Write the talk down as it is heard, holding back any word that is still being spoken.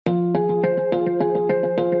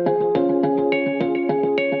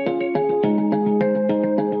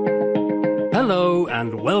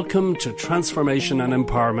and welcome to Transformation and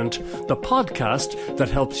Empowerment, the podcast that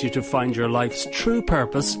helps you to find your life's true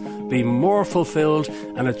purpose, be more fulfilled,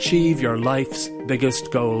 and achieve your life's biggest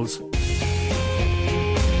goals.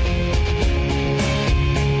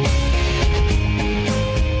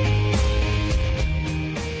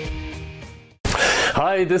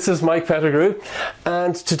 Hi, this is Mike Pettigrew,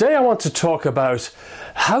 and today I want to talk about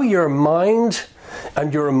how your mind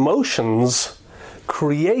and your emotions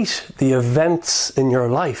create the events in your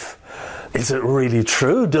life. Is it really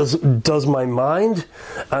true? Does my mind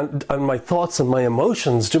and my thoughts and my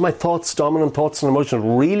emotions, do my dominant thoughts and emotions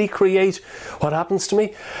really create what happens to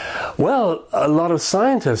me? Well, a lot of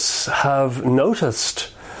scientists have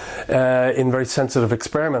noticed in very sensitive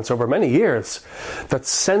experiments over many years that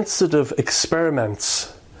sensitive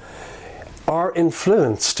experiments are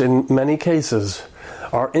influenced, in many cases,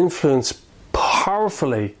 are influenced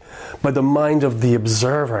powerfully by the mind of the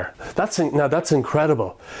observer. That's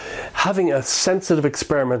incredible. Having a sensitive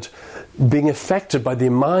experiment being affected by the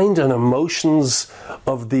mind and emotions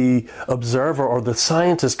of the observer or the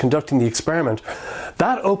scientist conducting the experiment,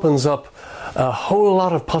 that opens up a whole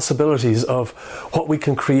lot of possibilities of what we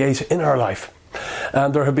can create in our life.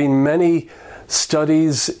 And there have been many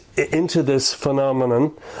studies into this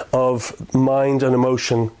phenomenon of mind and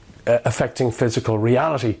emotion affecting physical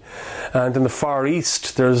reality. And in the Far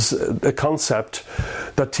East, there's a concept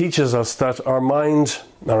that teaches us that our mind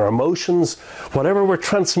and our emotions, whatever we're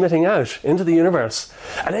transmitting out into the universe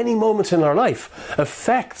at any moment in our life,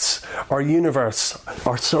 affects our universe,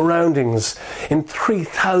 our surroundings, in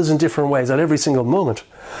 3,000 different ways at every single moment.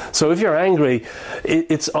 So if you're angry,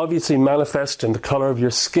 it's obviously manifest in the color of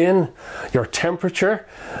your skin, your temperature,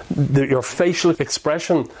 your facial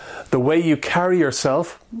expression, the way you carry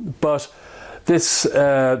yourself. But this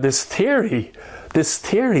theory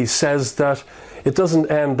says that it doesn't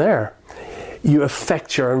end there. You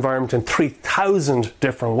affect your environment in 3,000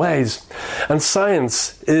 different ways. And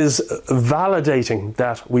science is validating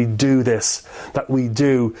that we do this, that we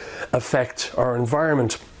do affect our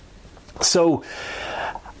environment. So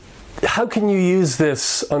how can you use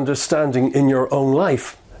this understanding in your own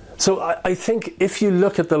life? So I think if you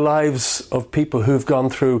look at the lives of people who've gone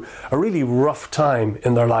through a really rough time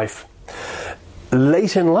in their life,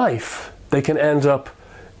 late in life, they can end up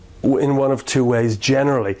in one of two ways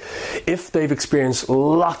generally. If they've experienced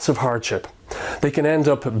lots of hardship, they can end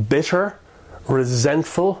up bitter,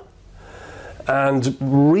 resentful, and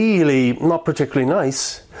really not particularly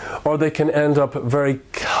nice, or they can end up very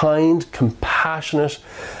kind, compassionate,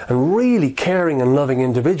 and really caring and loving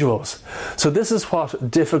individuals. So this is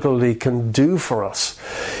what difficulty can do for us.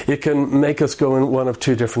 It can make us go in one of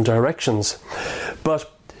two different directions. But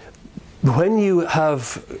when you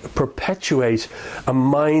perpetuate a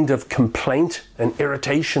mind of complaint and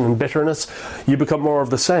irritation and bitterness, you become more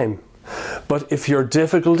of the same. But if your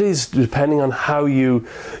difficulties, depending on how your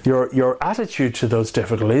attitude to those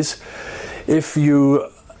difficulties, if you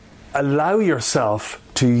allow yourself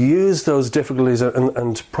to use those difficulties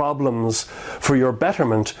and problems for your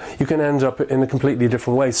betterment, you can end up in a completely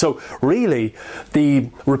different way. So really, the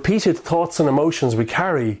repeated thoughts and emotions we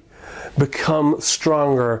carry become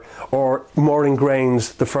stronger or more ingrained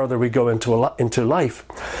the further we go into life.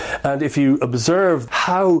 And if you observe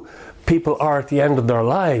how people are at the end of their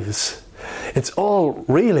lives, it's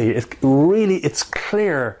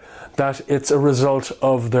clear that it's a result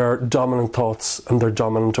of their dominant thoughts and their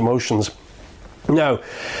dominant emotions. Now,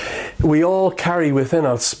 we all carry within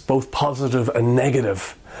us both positive and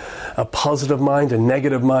negative. A positive mind, a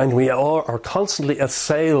negative mind. We all are constantly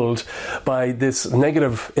assailed by this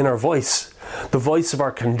negative inner voice, the voice of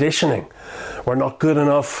our conditioning. We're not good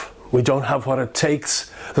enough. We don't have what it takes.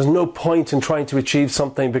 There's no point in trying to achieve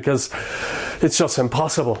something because it's just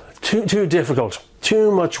impossible. Too difficult. Too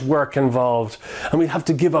much work involved. And we have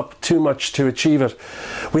to give up too much to achieve it.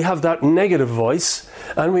 We have that negative voice,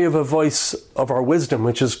 and we have a voice of our wisdom,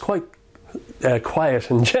 which is quite quiet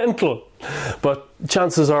and gentle. But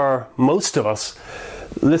chances are most of us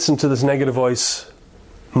listen to this negative voice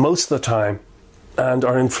most of the time and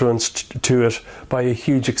are influenced to it by a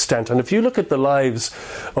huge extent. And if you look at the lives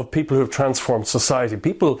of people who have transformed society,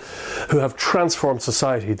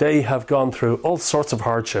 they have gone through all sorts of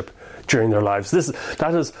hardship during their lives.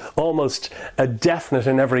 That is almost a definite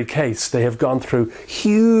in every case. They have gone through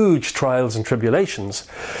huge trials and tribulations.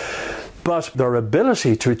 But their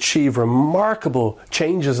ability to achieve remarkable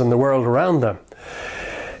changes in the world around them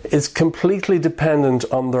is completely dependent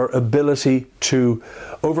on their ability to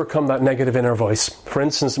overcome that negative inner voice. For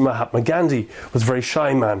instance, Mahatma Gandhi was a very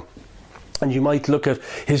shy man. And you might look at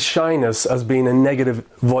his shyness as being a negative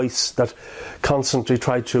voice that constantly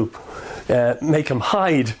tried to make him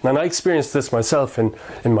hide. And I experienced this myself in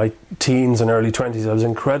my teens and early 20s. I was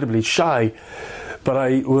incredibly shy, but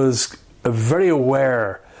I was very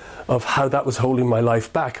aware of how that was holding my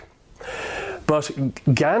life back. But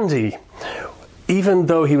Gandhi, even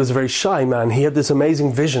though he was a very shy man, he had this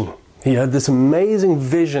amazing vision. He had this amazing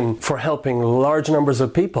vision for helping large numbers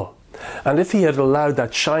of people. And if he had allowed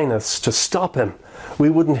that shyness to stop him, we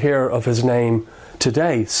wouldn't hear of his name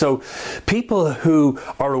today. So people who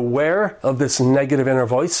are aware of this negative inner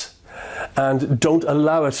voice and don't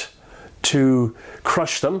allow it to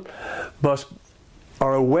crush them, but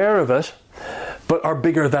are aware of it, but are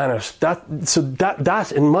bigger than it.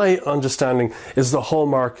 That, in my understanding, is the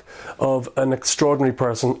hallmark of an extraordinary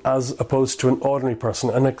person as opposed to an ordinary person.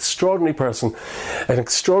 An extraordinary person, an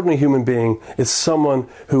extraordinary human being, is someone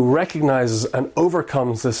who recognizes and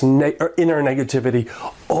overcomes this inner negativity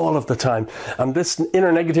all of the time. And this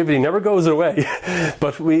inner negativity never goes away,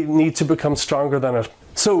 but we need to become stronger than it.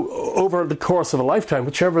 So over the course of a lifetime,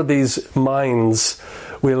 whichever of these minds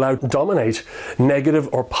we allow to dominate, negative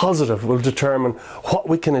or positive, will determine what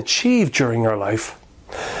we can achieve during our life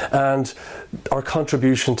and our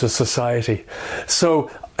contribution to society.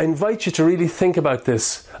 So I invite you to really think about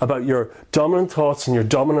this, about your dominant thoughts and your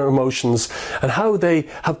dominant emotions, and how they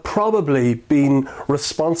have probably been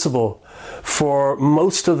responsible for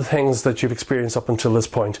most of the things that you've experienced up until this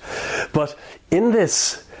point. But in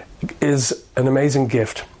this is an amazing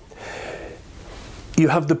gift. You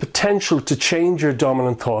have the potential to change your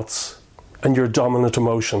dominant thoughts and your dominant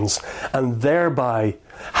emotions, and thereby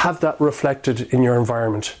have that reflected in your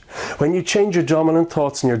environment. When you change your dominant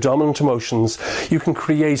thoughts and your dominant emotions, you can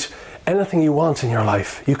create anything you want in your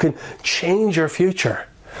life. You can change your future.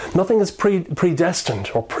 Nothing is predestined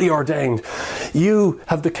or preordained. You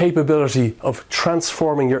have the capability of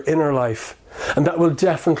transforming your inner life, and that will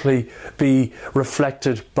definitely be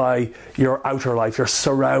reflected by your outer life, your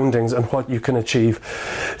surroundings, and what you can achieve.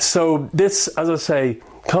 So this, as I say,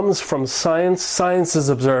 comes from science. Science is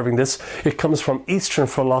observing this. It comes from Eastern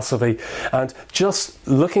philosophy, and just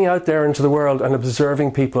looking out there into the world and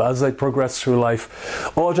observing people as they progress through life,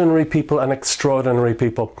 ordinary people and extraordinary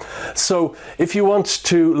people. So if you want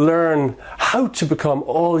to learn how to become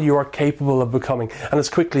all you are capable of becoming, and as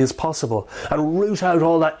quickly as possible, and root out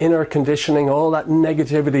all that inner conditioning, all that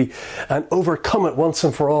negativity, and overcome it once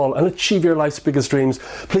and for all, and achieve your life's biggest dreams,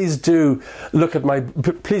 please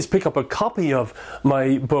pick up a copy of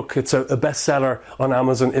my book. It's a bestseller on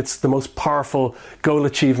Amazon. It's the most powerful goal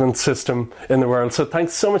achievement system in the world. So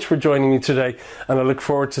thanks so much for joining me today, and I look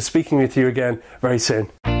forward to speaking with you again very soon.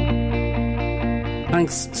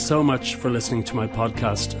 Thanks so much for listening to my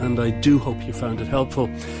podcast, and I do hope you found it helpful.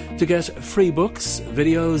 To get free books,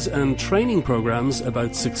 videos and training programs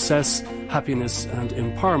about success, happiness and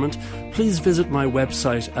empowerment, please visit my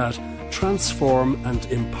website at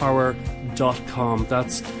transformandempower.com.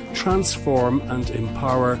 That's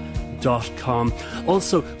transformandempower.com.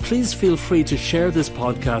 Also, please feel free to share this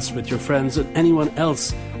podcast with your friends and anyone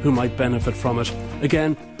else who might benefit from it.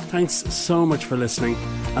 Again, thanks so much for listening,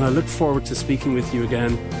 and I look forward to speaking with you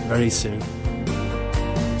again very soon.